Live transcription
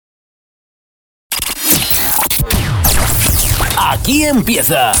Aquí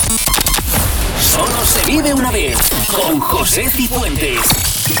empieza Solo se vive una vez con José Cifuentes.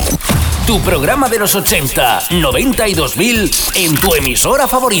 Tu programa de los 80, 90 y 2000 en tu emisora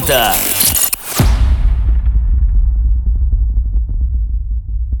favorita.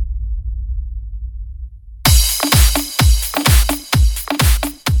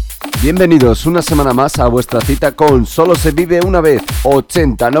 Bienvenidos una semana más a vuestra cita con Solo se vive una vez,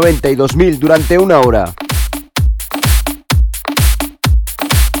 80, 90 y 2000 durante una hora.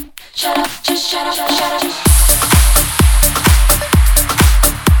 Shut up, just shut up, shut up.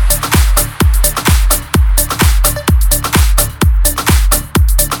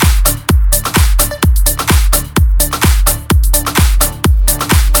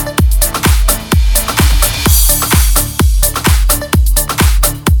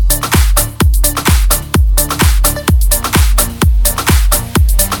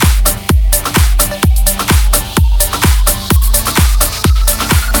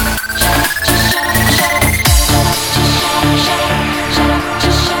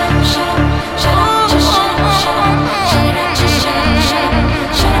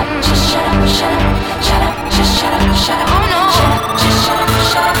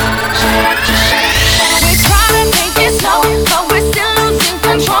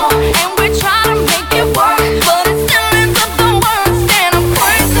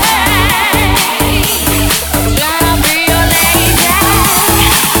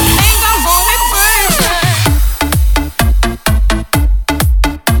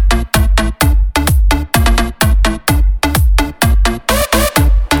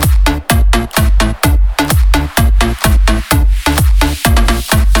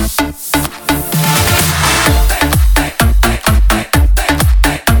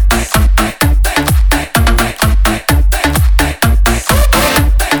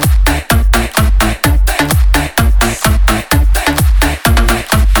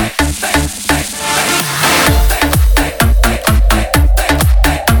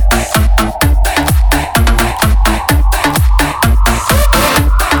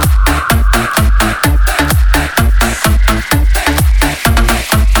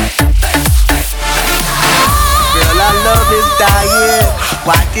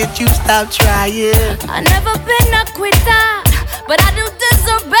 Stop trying. I've never been a quitter, but I do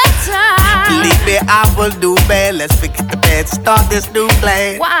deserve better. Believe me, I will do bad. Let's forget the bad, start this new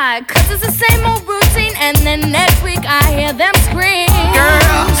plan. Why? 'Cause it's the same old routine, and then next week I hear them scream.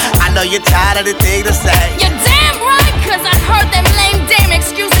 Girl, I know you're tired of the thing to say. You're damn right, 'cause I heard them lame damn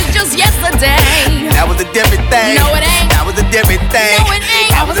excuses just yesterday. That was a different thing. No, it ain't. That was a different thing. No, it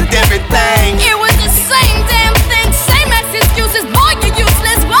ain't. That was a different thing. It was the same damn thing, same ass excuses. Boy, you're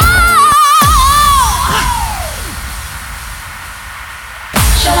useless, boy.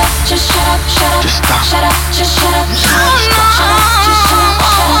 Shut up, just shut up, shut up. Just stop. Shut up, just shut up, shut up. Shut up, just shut up,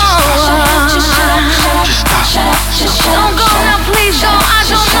 shut up. Just shut up, shut up. Just stop. Shut up, just shut up. Don't go now, please don't. I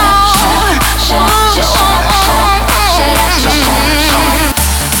don't know. Shut up, just shut up, shut up. Shut up, just shut up, shut up.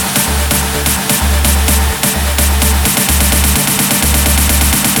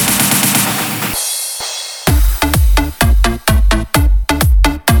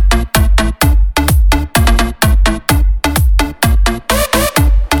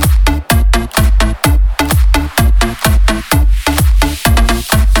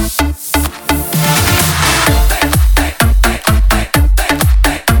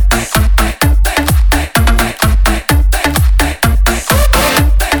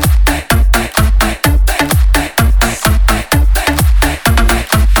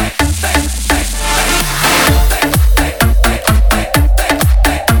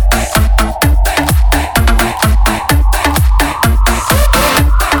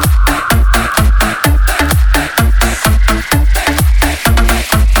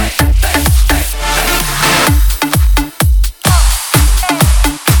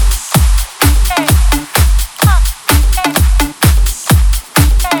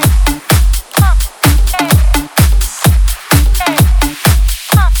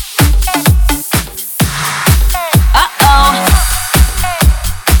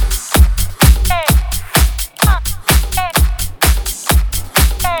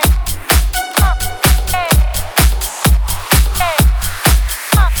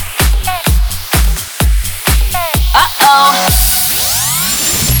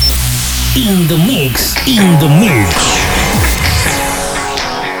 In the mix, in the mix.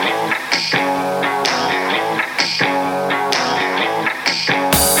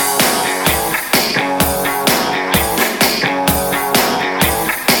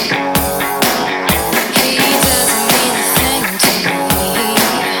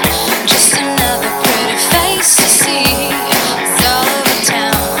 Just another pretty face to see.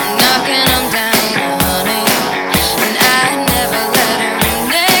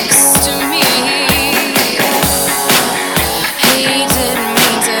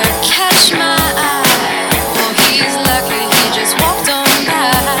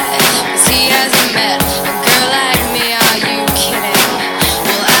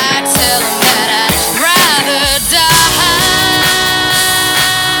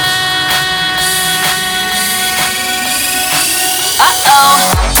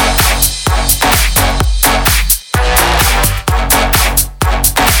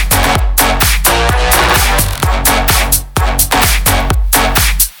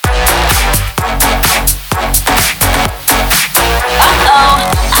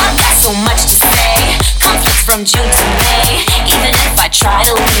 from June to May. Even if I try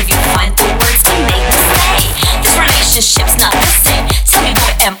to leave, you find the words to make me stay. This relationship's not the same. Tell me,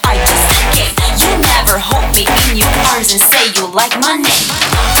 boy, am I just a game? You never hold me in your arms and say you like my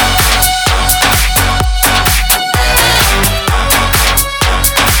name.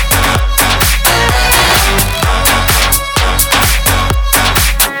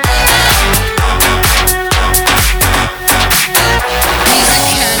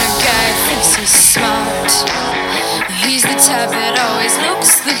 That always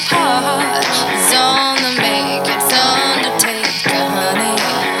looks the part. He's on the make, it's undertaker, honey.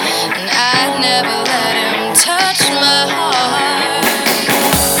 And I'd never let him touch my heart.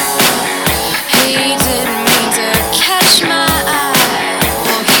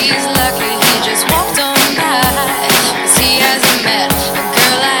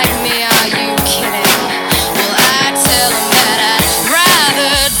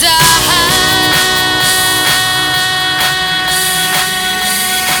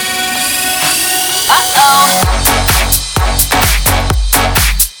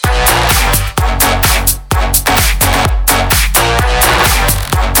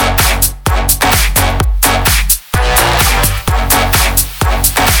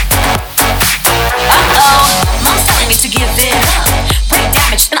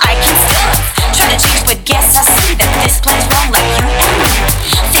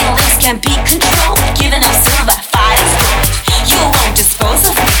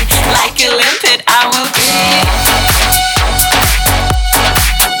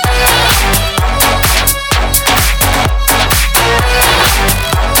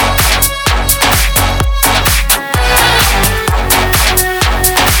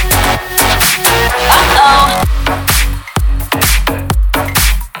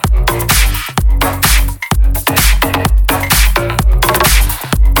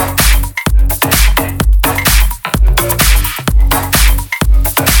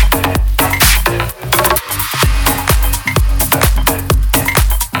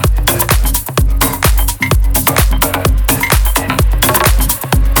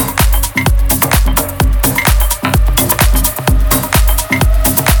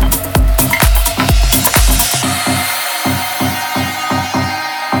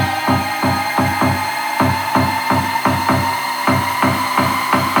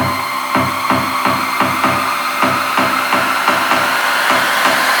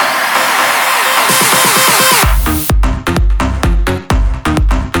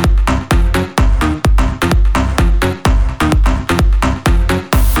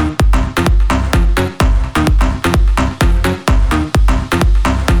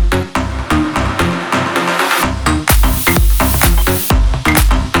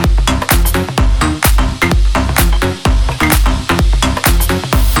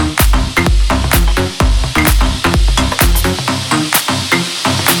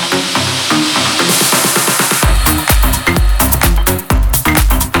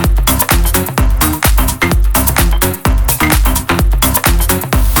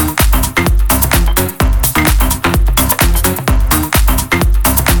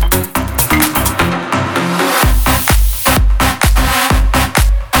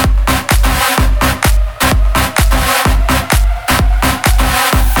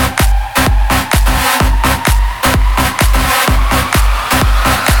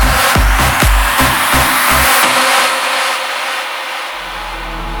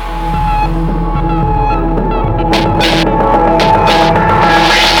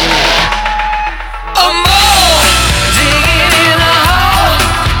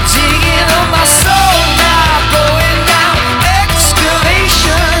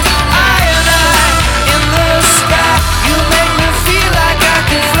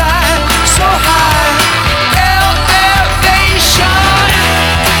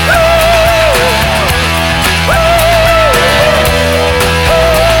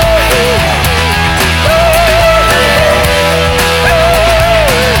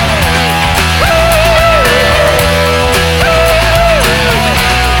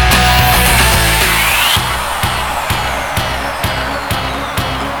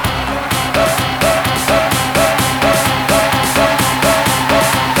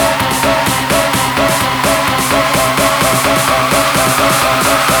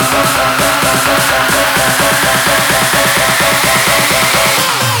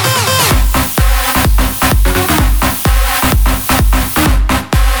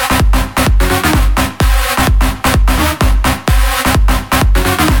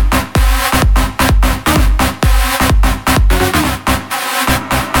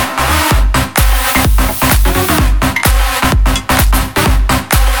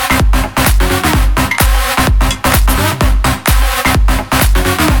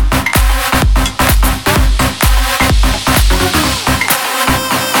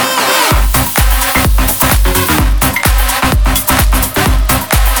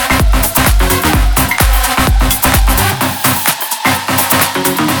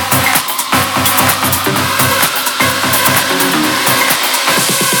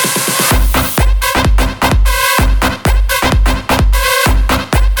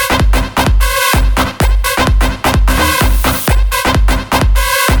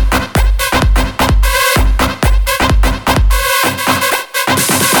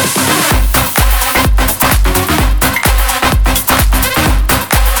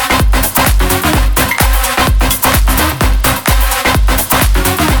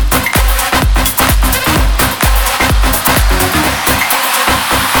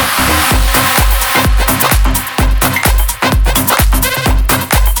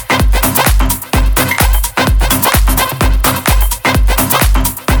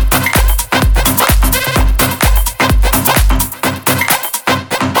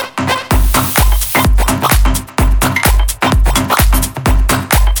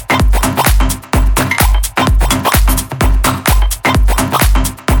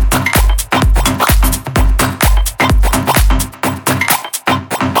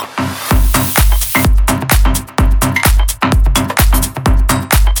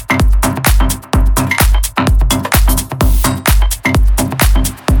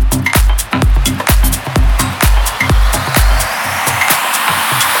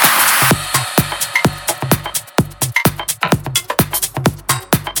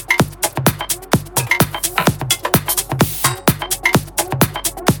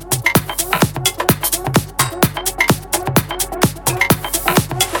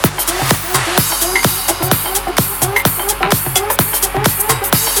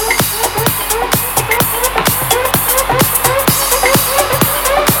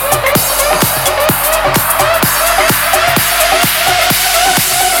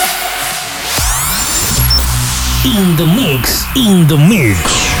 In the mix. In the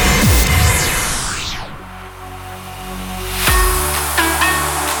mix.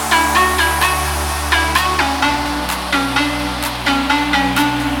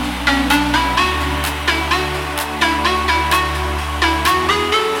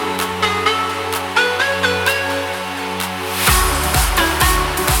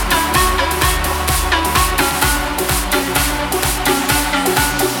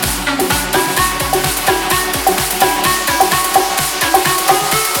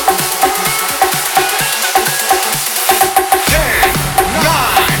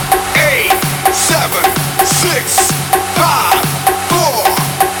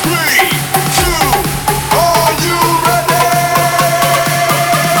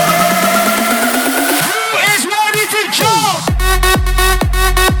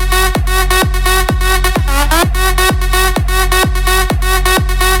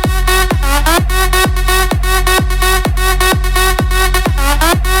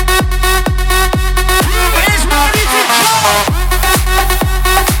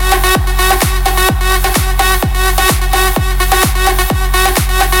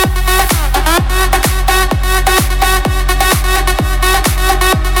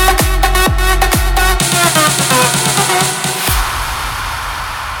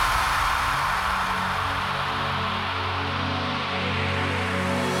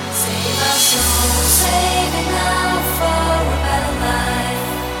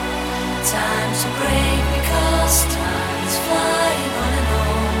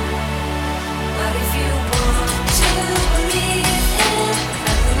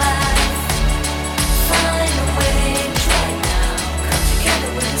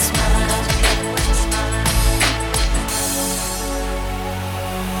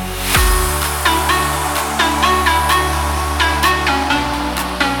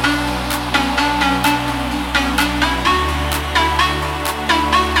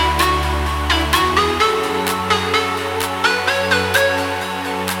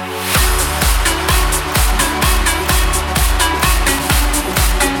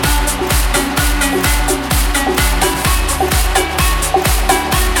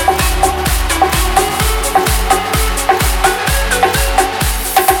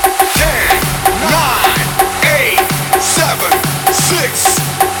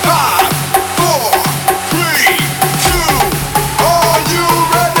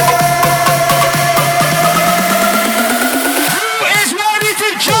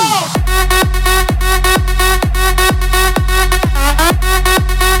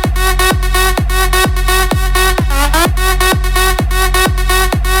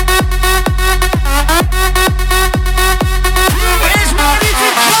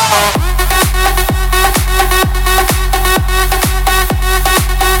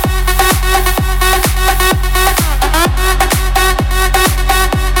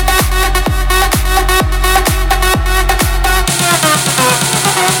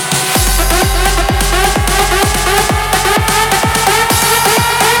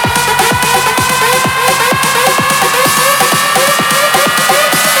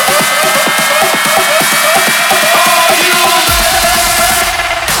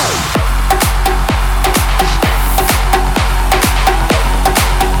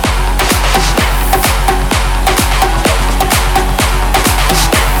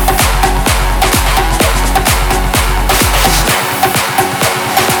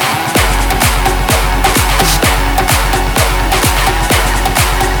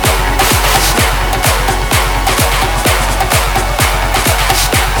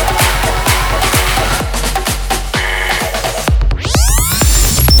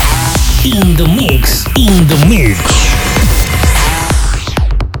 In the mix. In the mix.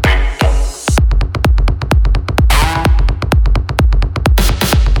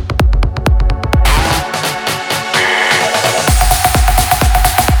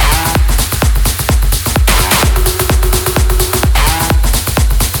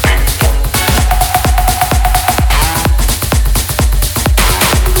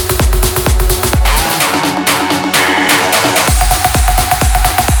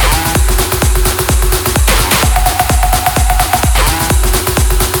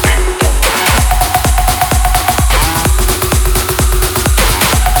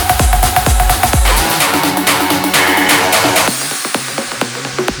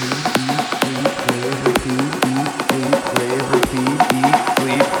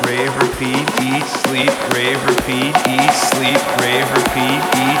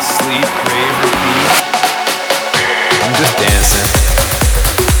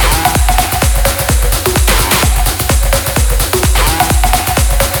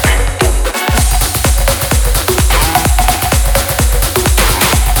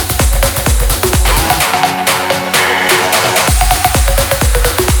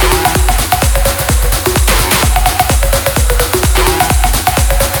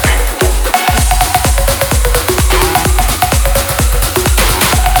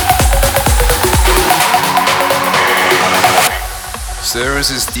 was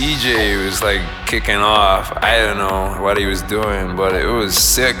this DJ who was like kicking off. I don't know what he was doing, but it was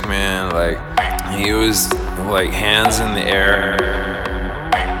sick, man. Like he was like hands in the air.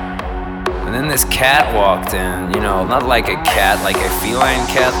 And then this cat walked in, you know, not like a cat, like a feline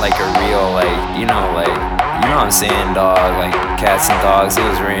cat, like a real, like, you know what I'm saying, dog, like cats and dogs. It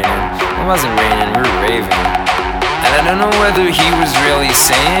was raining. It wasn't raining, we were raving. And I don't know whether he was really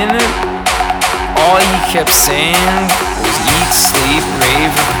saying it. All he kept saying was eat, sleep,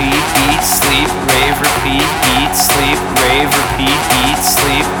 rave, repeat, eat, sleep, rave, repeat, eat, sleep, rave, repeat, eat,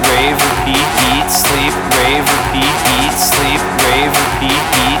 sleep, rave, repeat, eat, sleep, rave, repeat, eat, sleep, rave, repeat,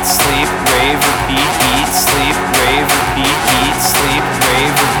 eat, sleep, rave, repeat, eat, sleep, rave, repeat, eat, sleep,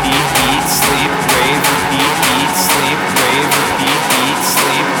 rave, repeat, eat, sleep, rave, repeat, eat, sleep, rave, repeat, eat, sleep, rave, repeat, eat,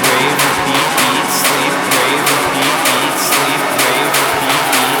 sleep, rave, repeat, eat, sleep, rave, repeat, eat, sleep, rave, repeat,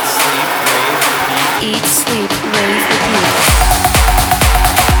 Eat, sleep, rave, repeat.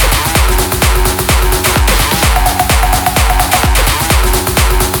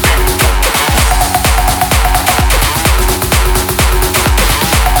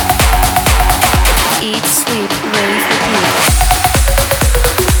 Eat, sleep, rave, repeat.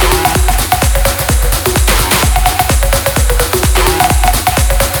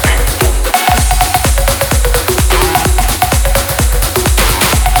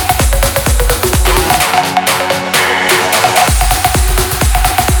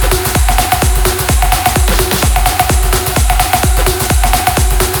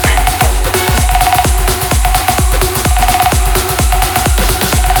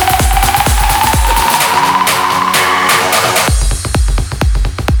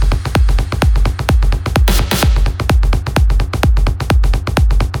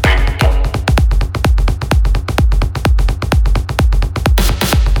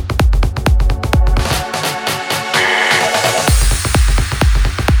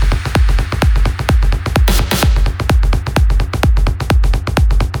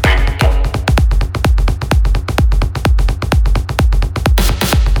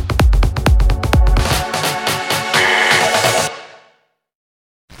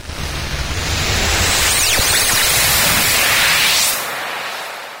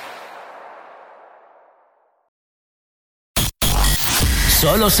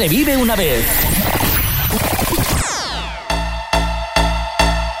 Solo se vive una vez.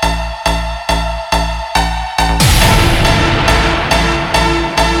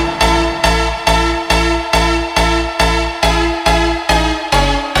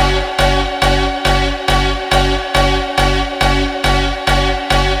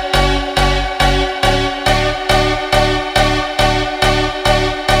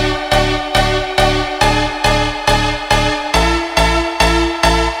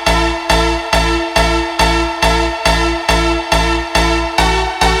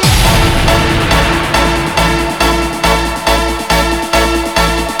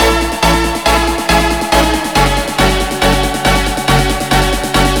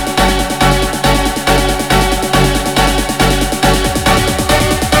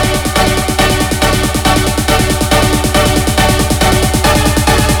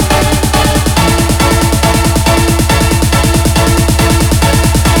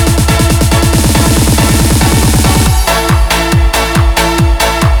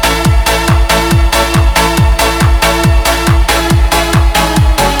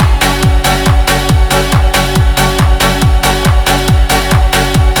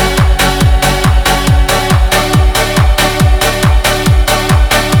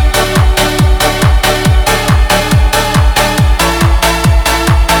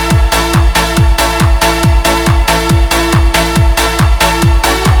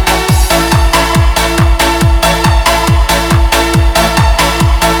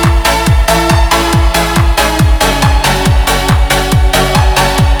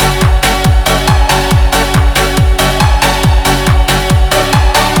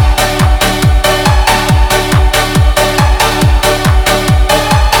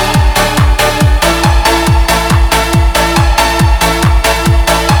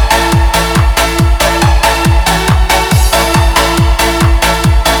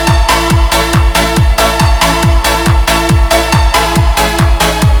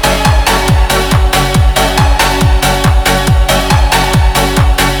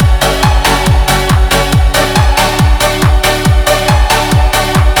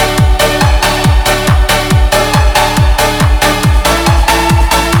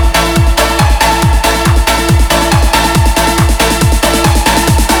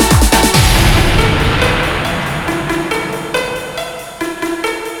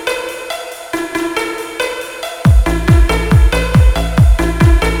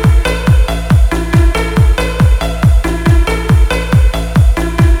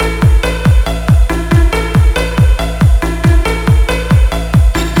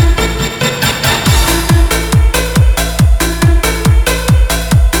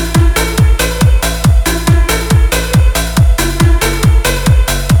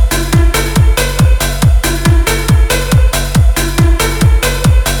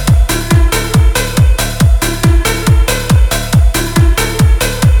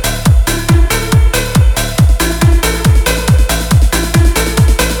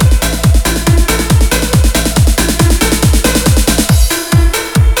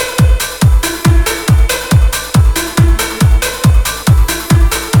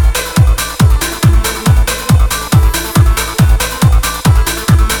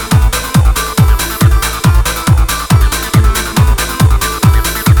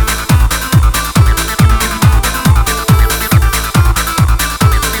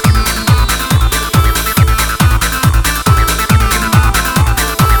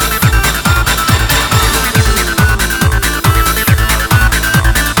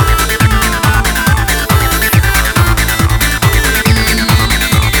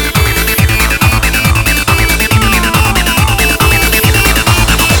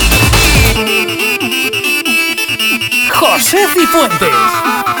 José Cifuentes.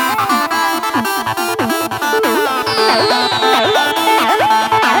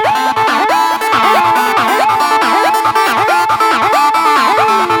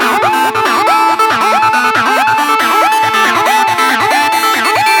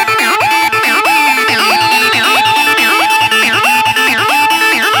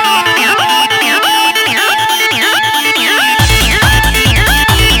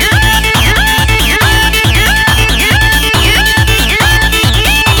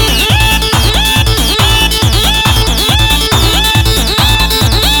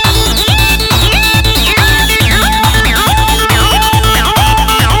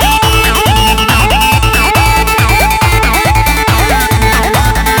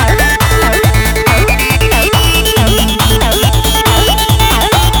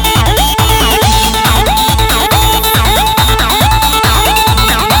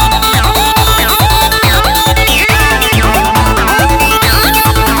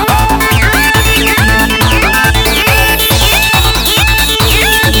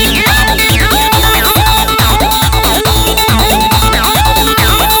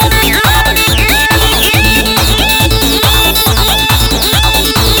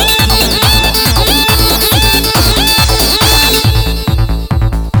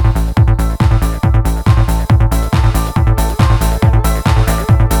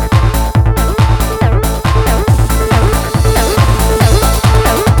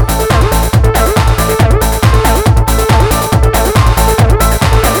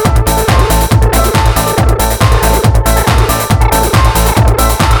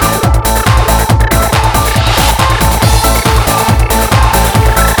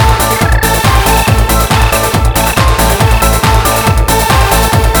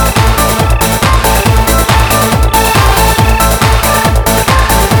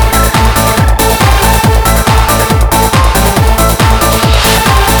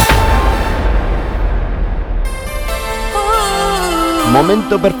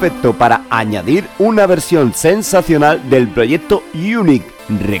 Momento perfecto para añadir una versión sensacional del proyecto Unique,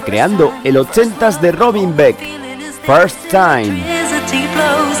 recreando el 80s de Robin Beck, First Time.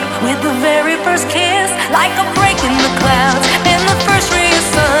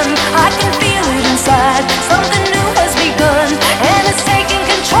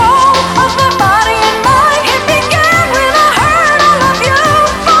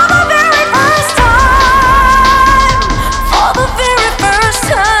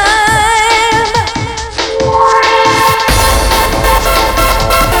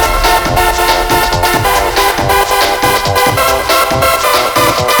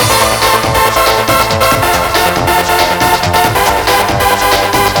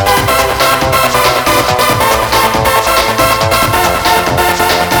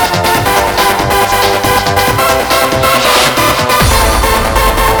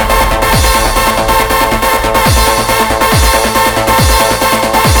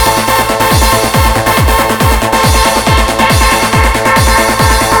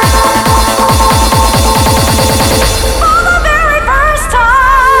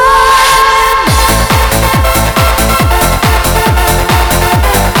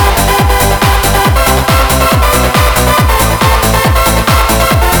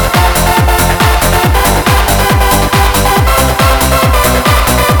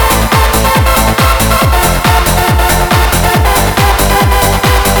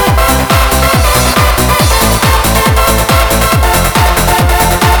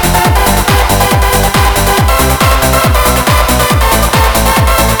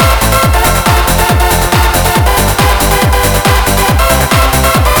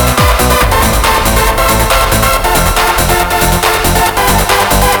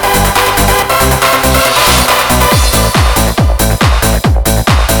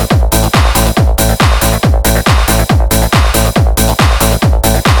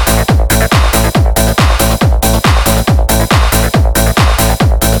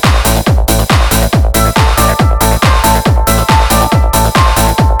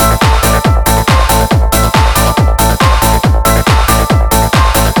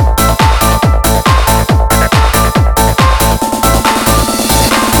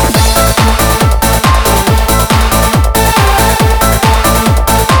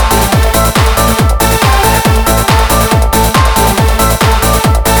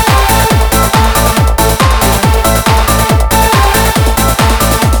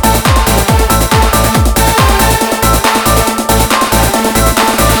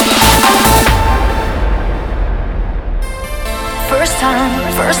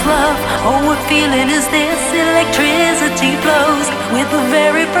 First love, oh what feeling is this? Electricity flows with the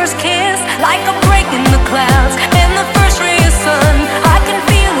very first kiss, like a break in the clouds, and the first ray is sun. I can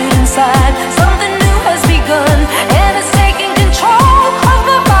feel it inside. Something new has begun, and it's taking control of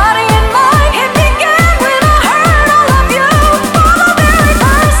my body and mind. It began when I heard I love you for the very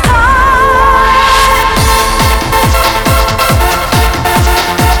first time.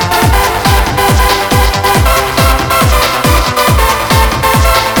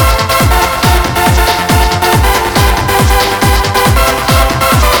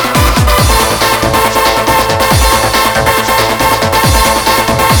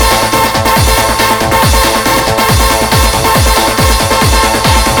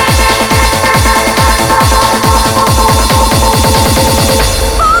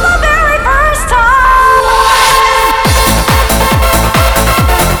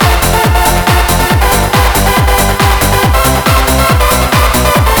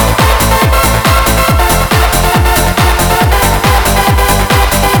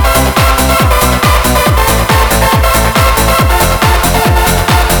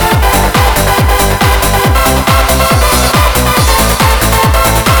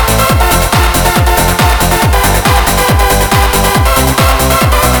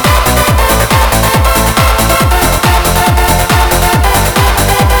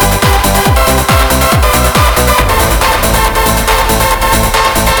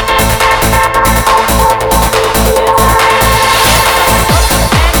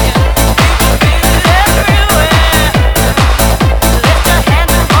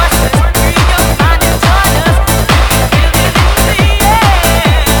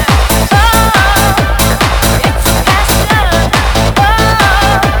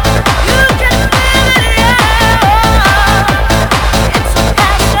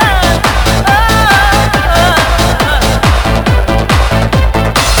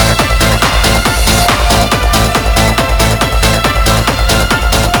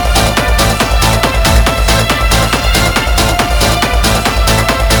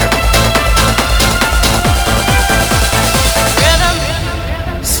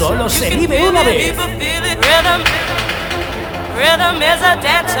 Solo se vive una vez. Rhythm, rhythm is a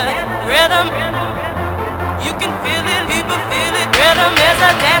dancer. Rhythm, you can feel it, people feel it. Rhythm is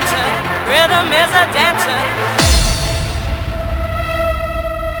a dancer. Rhythm is a dancer.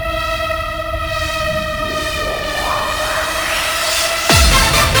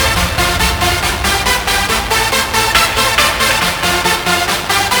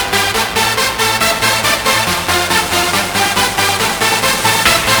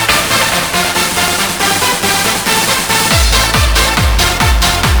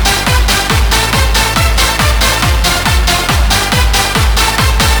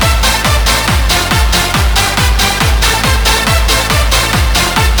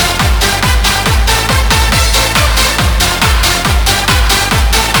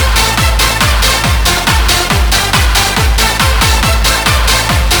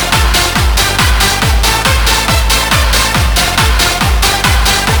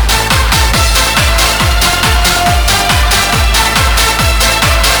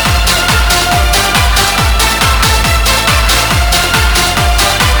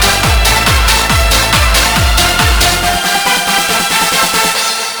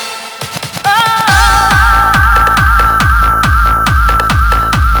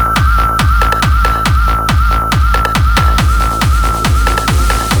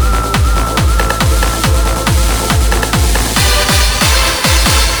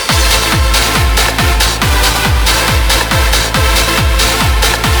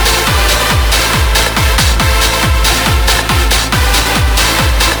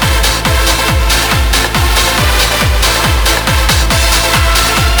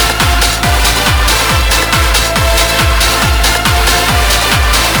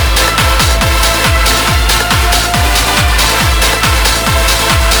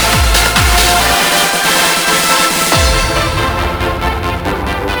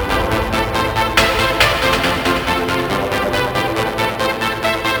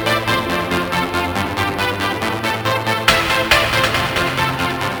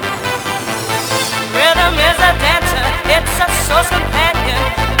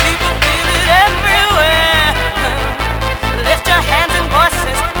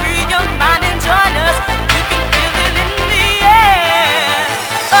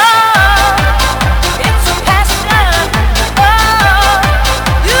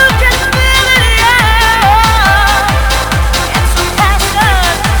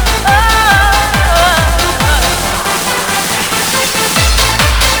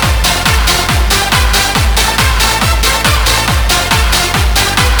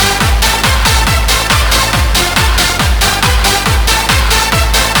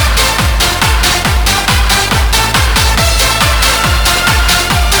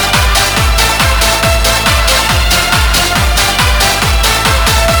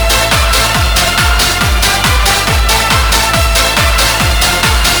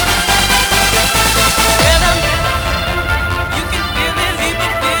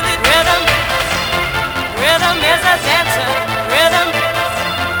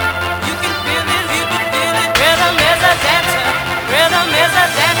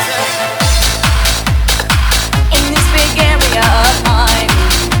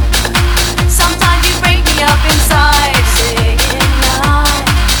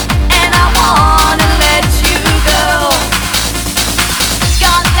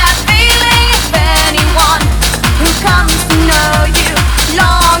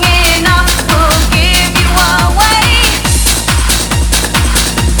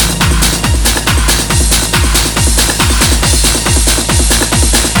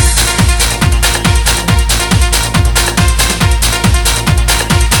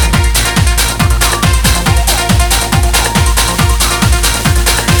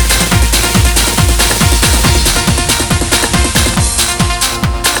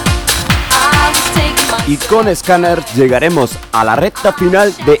 y con Scanner llegaremos a la recta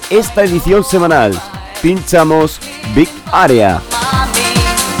final de esta edición semanal. Pinchamos Big Area.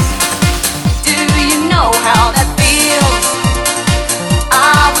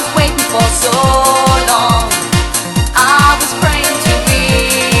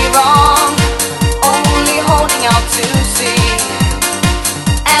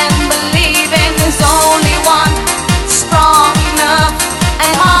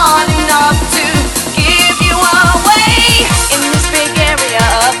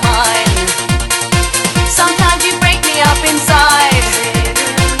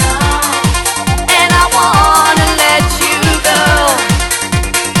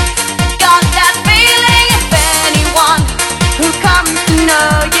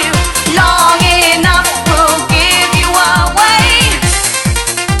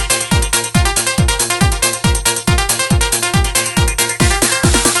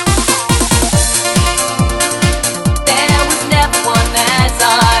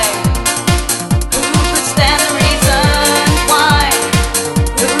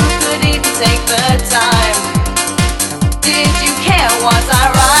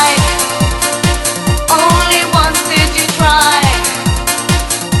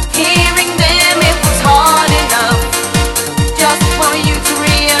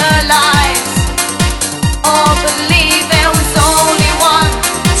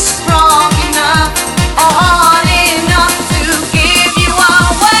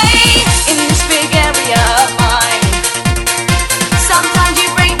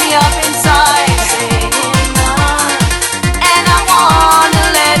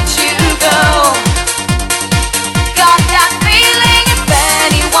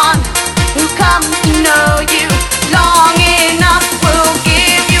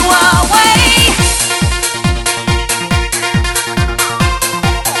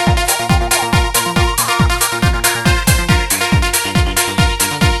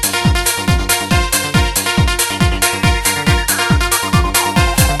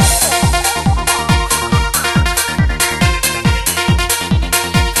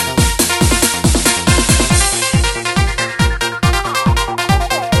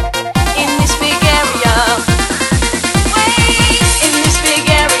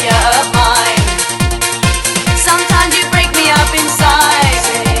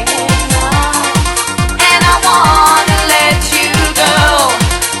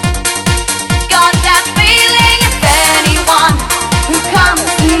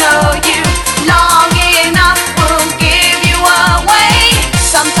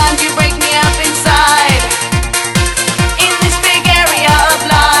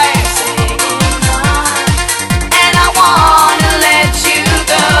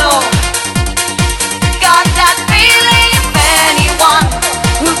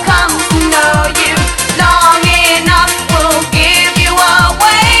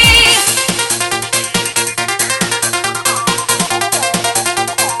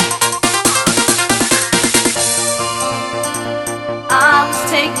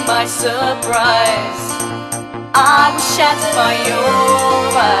 by surprise. I was shattered by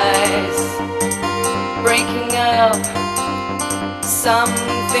your eyes. Breaking up,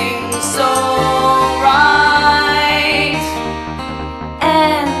 something so right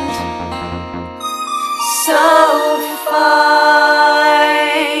and so fine.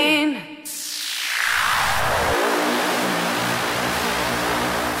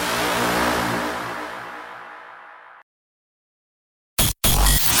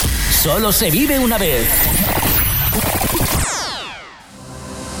 Solo se vive una vez.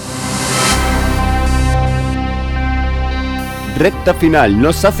 Recta final,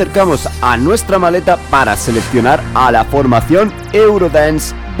 nos acercamos a nuestra maleta para seleccionar a la formación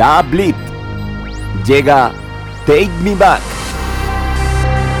Eurodance Da Blip. Llega Take Me Back.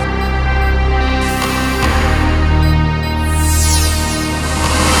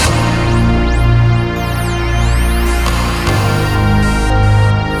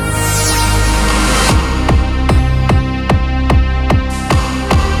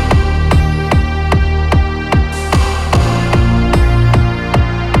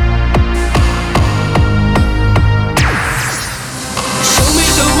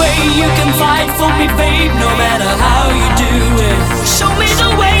 You can fight for me, babe, no matter how you do it. Show me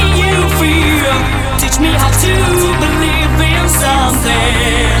the way you feel. Teach me how to believe in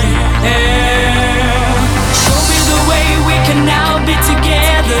something. Yeah. Show me the way we can now be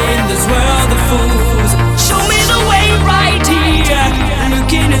together in this world of fools. Show me the way right here.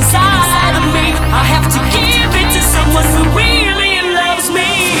 Looking inside of me, I have to give it to someone who really loves me.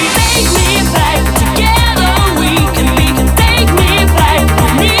 Take me back, together we can take me back.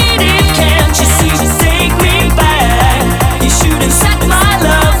 Need it, can't you see? Just take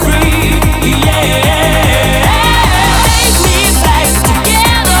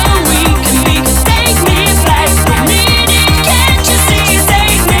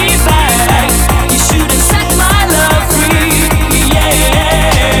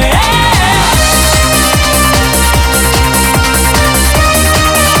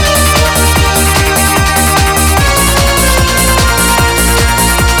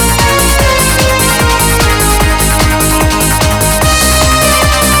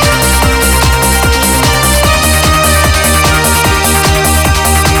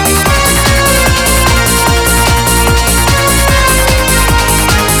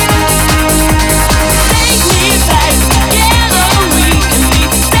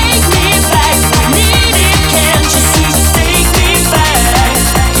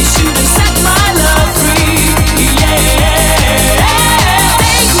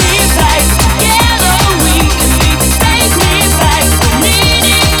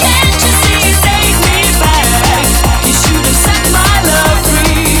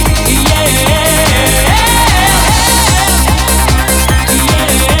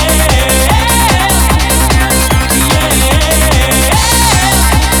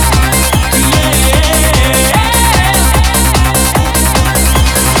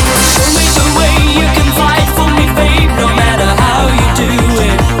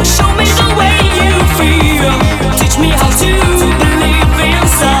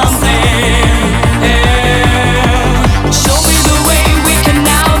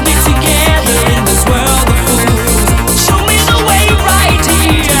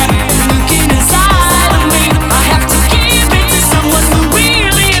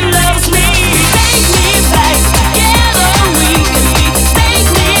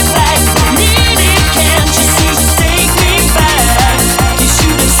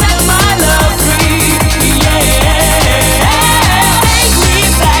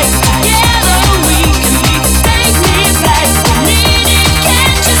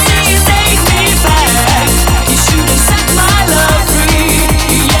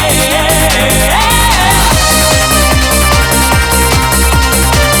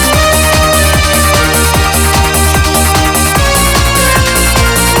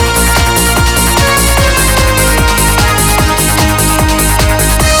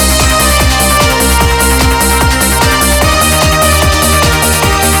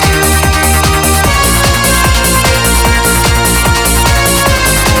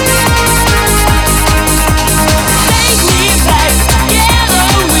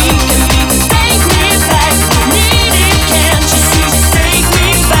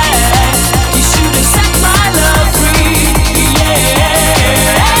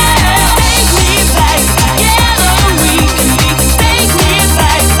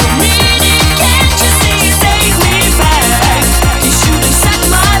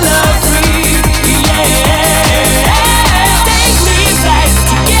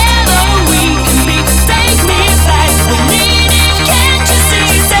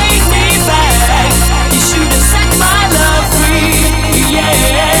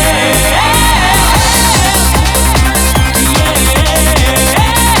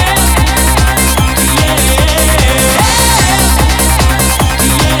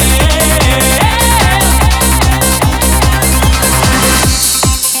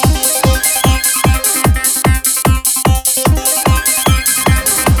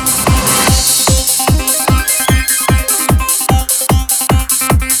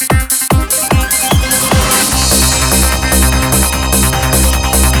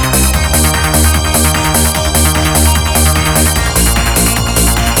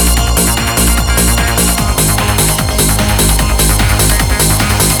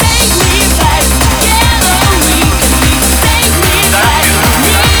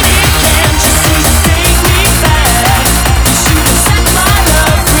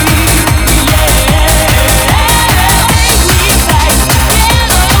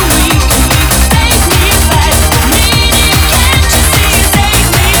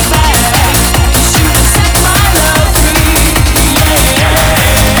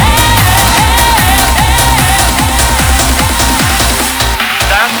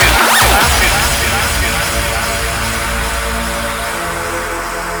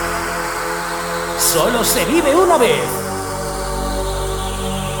se vive una vez.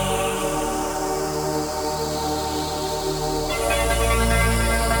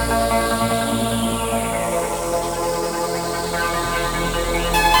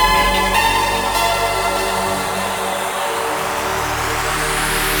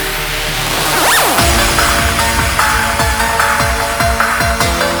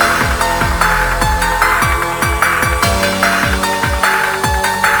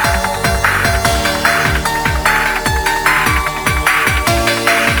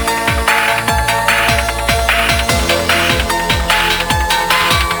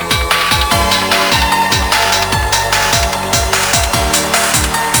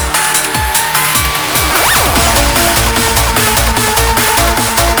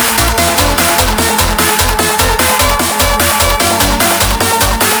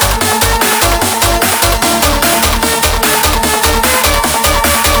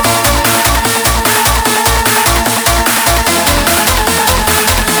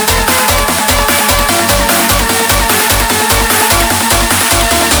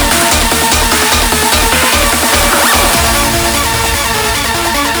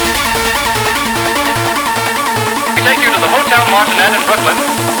 Martinet in Brooklyn,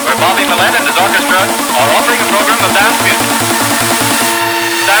 where Bobby Millett and his orchestra are offering a program of dance music.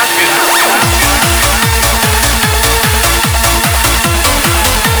 Dance music.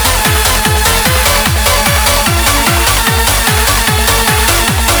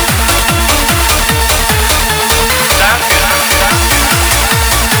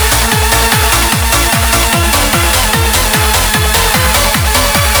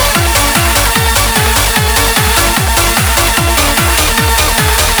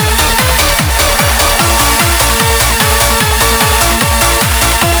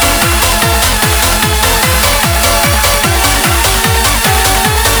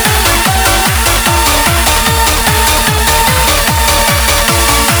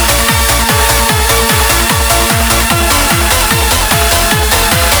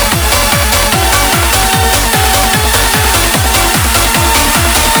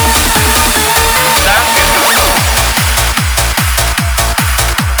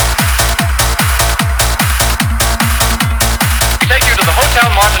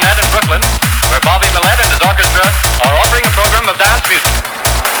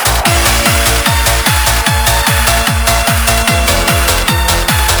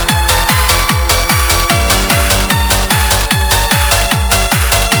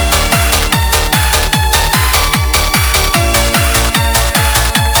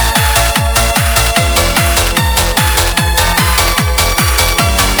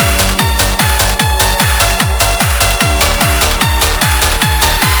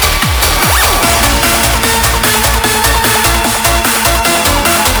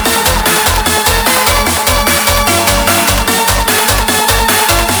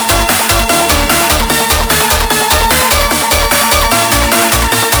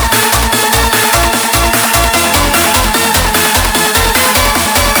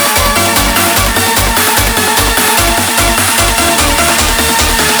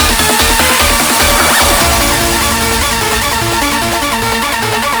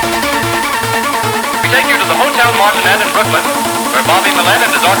 Martinet in Brooklyn, where Bobby Millett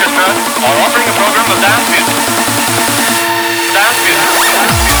and his orchestra are offering a program of dance music. Dance music.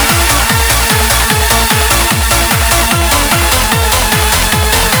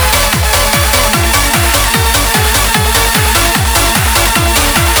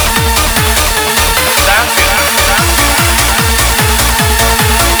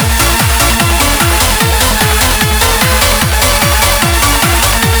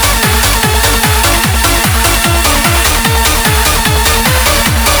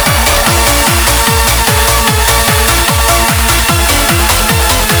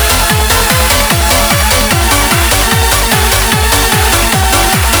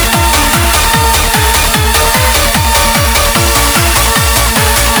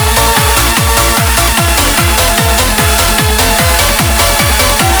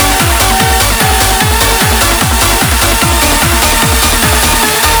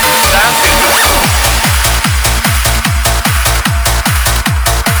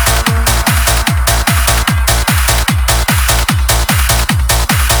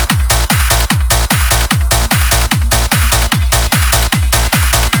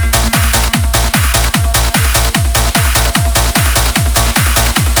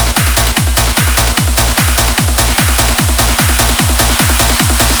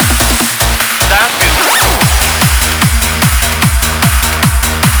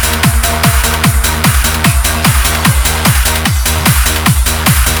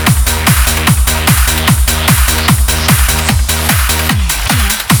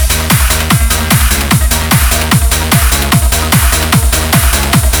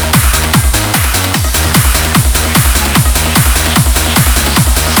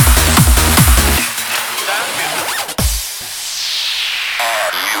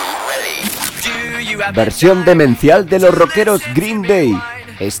 versión demencial de los rockeros Green Day.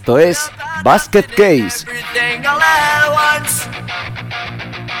 Esto es Basket Case.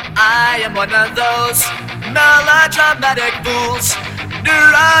 I am one of those melodramatic fools,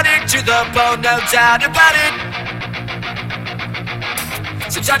 neurotic to the bone, no doubt about it.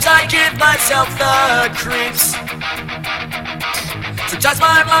 Sometimes I give myself the creeps. Sometimes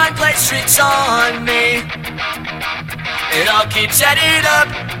my mind plays tricks on me. It all keeps adding up.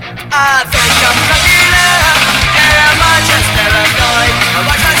 I think I'm cracking up. Am I just paranoid? Am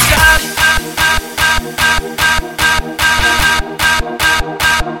I just up?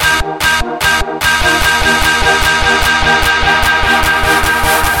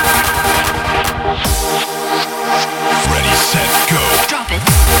 Ready, set, go. Drop it.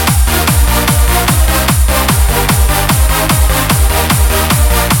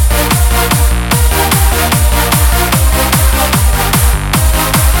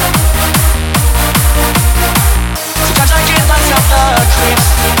 Sometimes I give myself the creeps.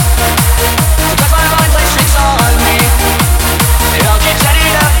 Sometimes my mind plays tricks on me. It all keeps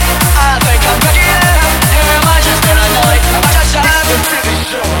adding up. I think I'm cracking up. Am I just paranoid? Am I just having pretty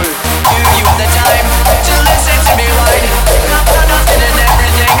sure? Do you have the time to listen to me whine? I've done nothing and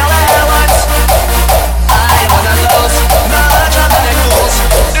everything all at once. I am one of those melodramatic fools,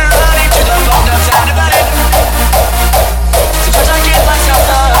 neurotic to the bone, no doubt about it. Sometimes I give myself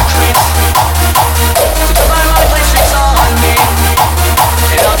the creeps. Sometimes my mind plays tricks on me.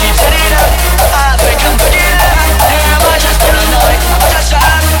 It all keeps adding up. I think I'm cracking up. Am I just paranoid? Am I just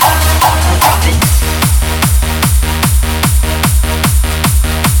having? Drop it.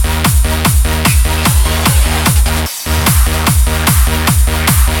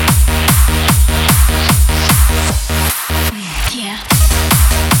 Yeah.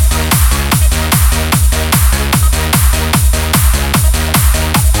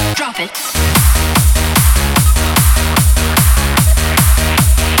 Drop it.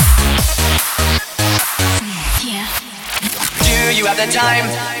 Yeah. Do you have the time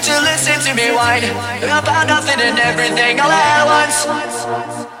to listen to me whine about nothing and everything all at once?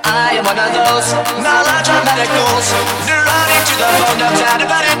 I am one of those melodramatic fools, neurotic to the bone, no doubt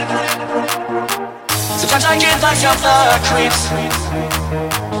about it. Sometimes I give myself the creeps.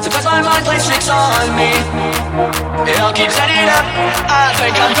 Sometimes my mind plays tricks on me. It all keeps adding up. I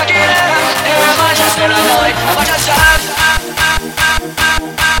think I'm cracking up. Am I just paranoid? Am I just up?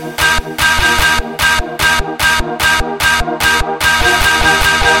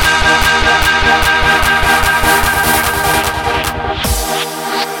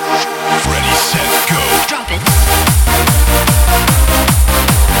 Ready, set, go. Drop it.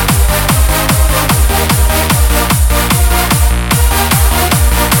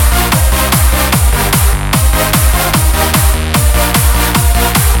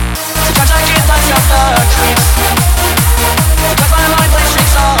 Sometimes I give myself the creeps. Sometimes my mind plays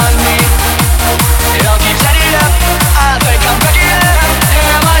tricks on me. It all keeps adding up. I think I'm cracking up.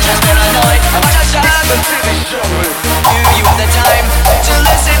 Am I just paranoid? Am I just having pretty sure? Do you have the time to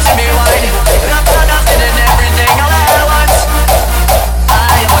listen to me whine about nothing and everything all at once?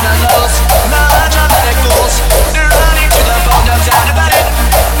 I am one of those melodramatic fools, neurotic to the bone, no doubt about it.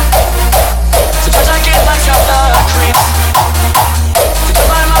 Sometimes I give myself the creeps. Sometimes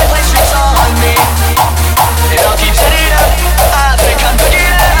my mind plays tricks on me. It all keeps adding up. I think I'm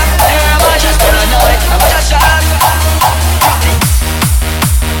cracking up. Am I just paranoid? Am I just up? Drop it.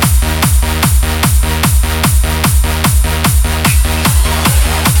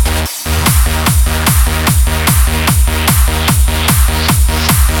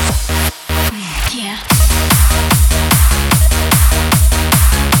 Yeah.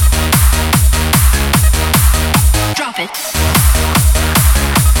 Drop it.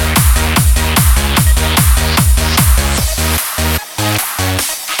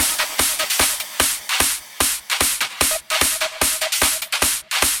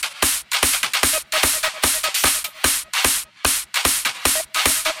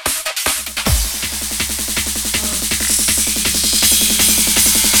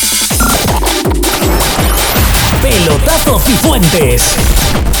 Pelotazo Cifuentes.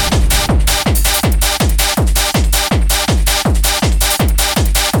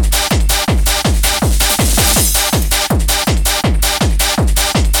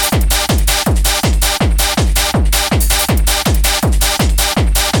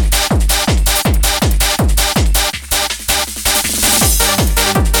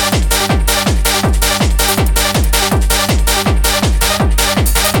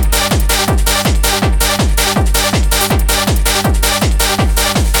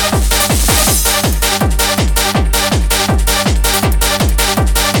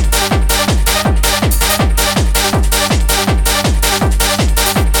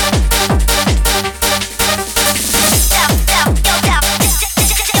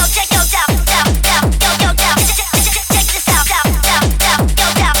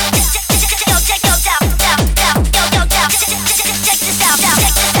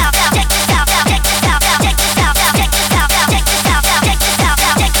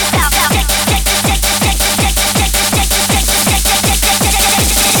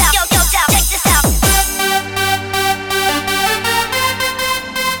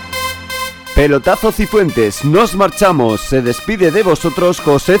 Pelotazo Cifuentes, nos marchamos. Se despide de vosotros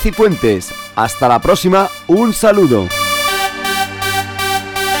José Cifuentes. Hasta la próxima, un saludo.